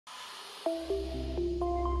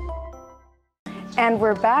And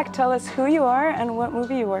we're back. Tell us who you are and what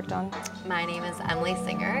movie you worked on. My name is Emily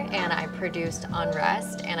Singer, and I produced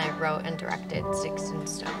Unrest, and I wrote and directed Sticks and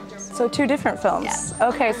Stones. So 2 different films. Yes.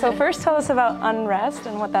 Okay, so first tell us about Unrest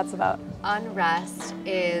and what that's about. Unrest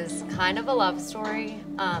is kind of a love story,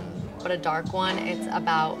 but a dark one. It's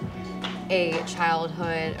about a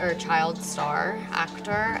child star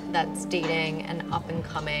actor that's dating an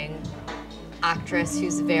up-and-coming actress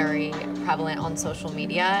who's very prevalent on social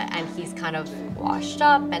media, and he's kind of washed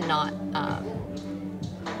up and not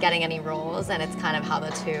getting any roles, and it's kind of how the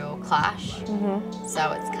two clash.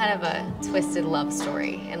 So it's kind of a twisted love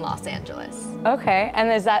story in Los Angeles. Okay,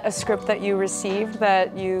 and is that a script that you received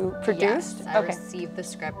that you produced? Yes, I received the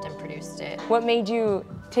script and produced it. What made you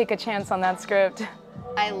take a chance on that script?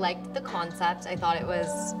 I liked the concept. I thought it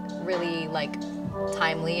was really like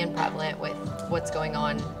timely and prevalent with what's going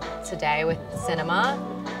on today with cinema,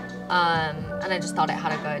 and I just thought it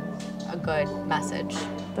had a good message.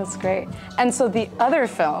 That's great. And so the other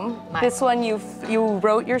film, this one you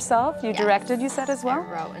wrote yourself, you directed, you said as well?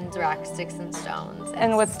 I wrote and directed Sticks and Stones.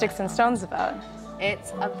 And what's Sticks and Stones about?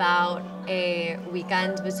 It's about a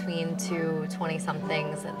weekend between 2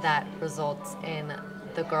 20-somethings that results in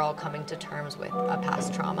the girl coming to terms with a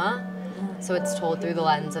past trauma. So it's told through the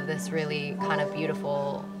lens of this really kind of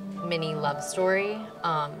beautiful mini love story.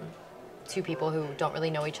 2 people who don't really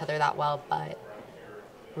know each other that well, but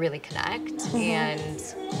really connect and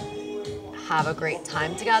have a great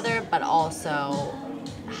time together, but also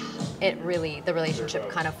the relationship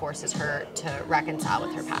kind of forces her to reconcile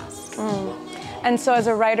with her past. And so as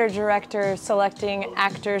a writer-director, selecting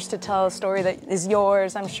actors to tell a story that is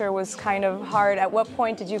yours, I'm sure was kind of hard. At what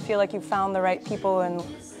point did you feel like you found the right people, and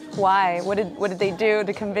why? What did they do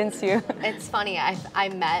to convince you? It's funny, I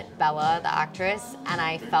met Bella, the actress, and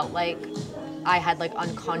I felt like I had like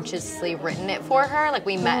unconsciously written it for her. Like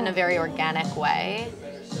we met in a very organic way,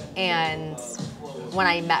 and when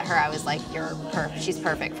I met her, I was like, she's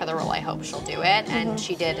perfect for the role. I hope she'll do it, and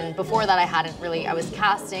she did. And before that, I was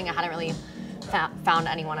casting. I hadn't really found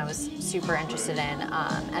anyone I was super interested in.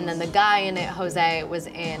 And then the guy in it, Jose, was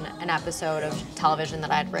in an episode of television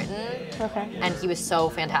that I had written. Okay. And he was so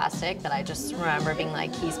fantastic that I just remember being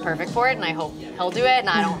like, he's perfect for it, and I hope he'll do it. And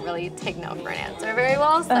I don't really take no for an answer very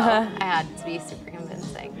well, so I had to be super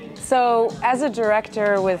convincing. So as a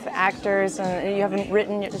director with actors, and you haven't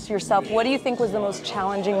written it yourself, what do you think was the most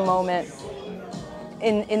challenging moment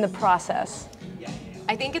in the process?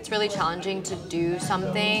 I think it's really challenging to do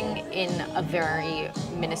something in a very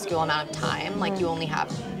minuscule amount of time. Like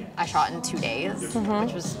I shot in 2 days,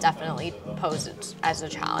 which was definitely posed as a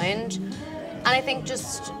challenge. And I think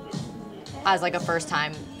just as like a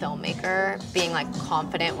first-time filmmaker, being like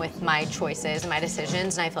confident with my choices and my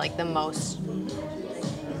decisions, and I feel like the most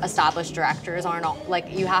established directors aren't all,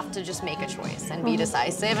 like, you have to just make a choice and be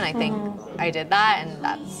decisive, and I think I did that, and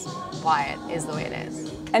that's why it is the way it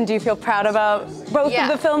is. And do you feel proud about both of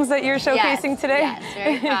the films that you're showcasing today? Yes,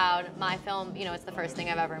 very proud. My film, it's the first thing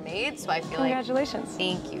I've ever made, so I feel Congratulations.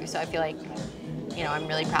 Thank you. So I feel like, I'm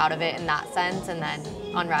really proud of it in that sense, and then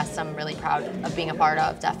Unrest, I'm really proud of being a part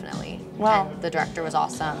of, definitely. Wow. And the director was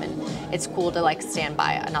awesome, and it's cool to like stand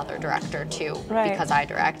by another director too, because I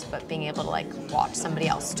direct, but being able to like watch somebody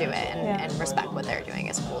else do it and respect what they're doing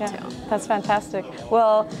is cool too. That's fantastic.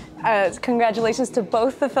 Well, congratulations to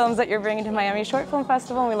both the films that you're bringing to Miami Short Film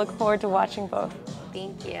Festival, and we look forward to watching both.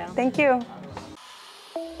 Thank you. Thank you.